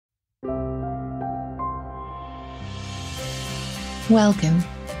Welcome,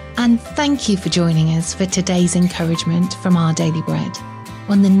 and thank you for joining us for today's encouragement from our Daily Bread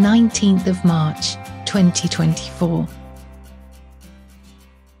on the 19th of March, 2024.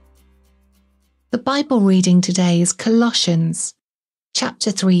 The Bible reading today is Colossians,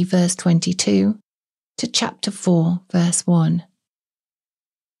 chapter 3, verse 22 to chapter 4, verse 1.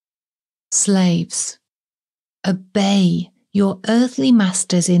 Slaves, obey your earthly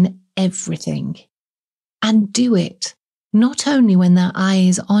masters in everything, and do it not only when their eye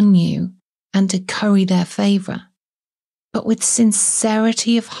is on you and to curry their favour, but with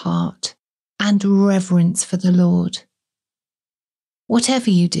sincerity of heart and reverence for the Lord. Whatever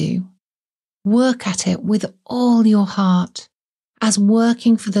you do, work at it with all your heart, as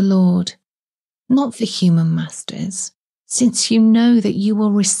working for the Lord, not for human masters, since you know that you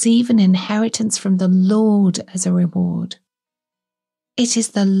will receive an inheritance from the Lord as a reward. It is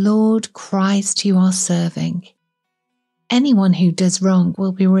the Lord Christ you are serving. Anyone who does wrong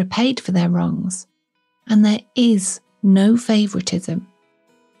will be repaid for their wrongs, and there is no favoritism.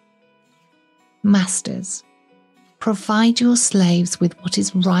 Masters, provide your slaves with what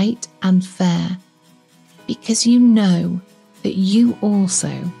is right and fair, because you know that you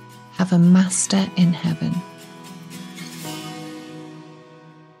also have a master in heaven.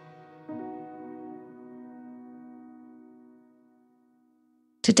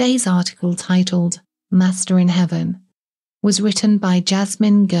 Today's article, titled Master in Heaven, was written by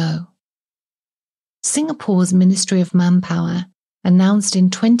Jasmine Goh. Singapore's Ministry of Manpower announced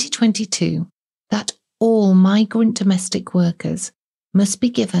in 2022 that all migrant domestic workers must be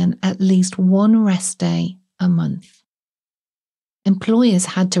given at least one rest day a month. Employers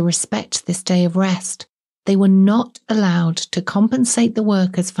had to respect this day of rest. They were not allowed to compensate the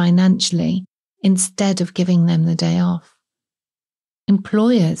workers financially instead of giving them the day off.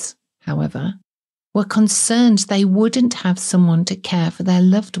 Employers, however, were concerned they wouldn't have someone to care for their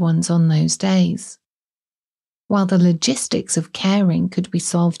loved ones on those days. While the logistics of caring could be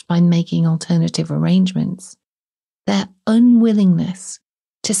solved by making alternative arrangements, their unwillingness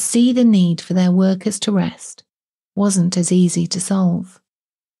to see the need for their workers to rest wasn't as easy to solve.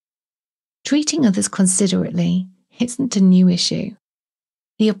 Treating others considerately isn't a new issue.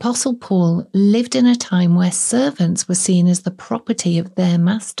 The Apostle Paul lived in a time where servants were seen as the property of their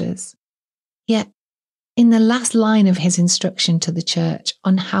masters. Yet, in the last line of his instruction to the church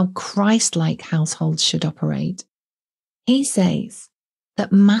on how Christ-like households should operate, he says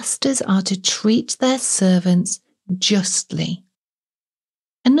that masters are to treat their servants justly.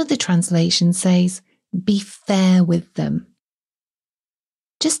 Another translation says, be fair with them.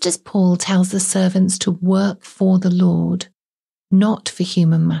 Just as Paul tells the servants to work for the Lord, not for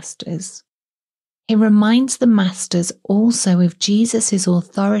human masters, he reminds the masters also of Jesus'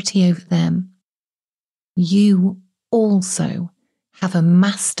 authority over them. You also have a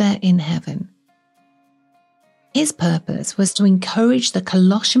master in heaven. His purpose was to encourage the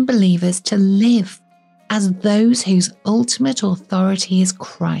Colossian believers to live as those whose ultimate authority is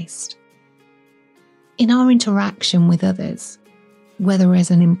Christ. In our interaction with others, whether as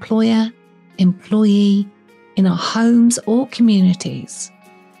an employer, employee, in our homes or communities,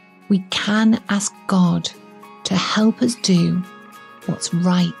 we can ask God to help us do what's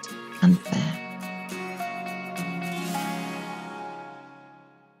right and fair.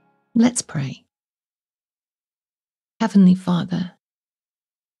 Let's pray. Heavenly Father,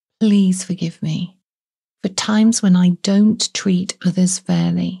 please forgive me for times when I don't treat others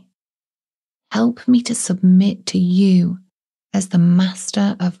fairly. Help me to submit to you as the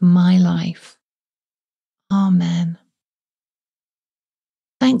master of my life. Amen.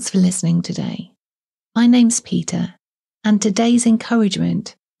 Thanks for listening today. My name's Peter, and today's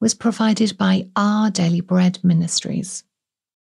encouragement was provided by our Daily Bread Ministries.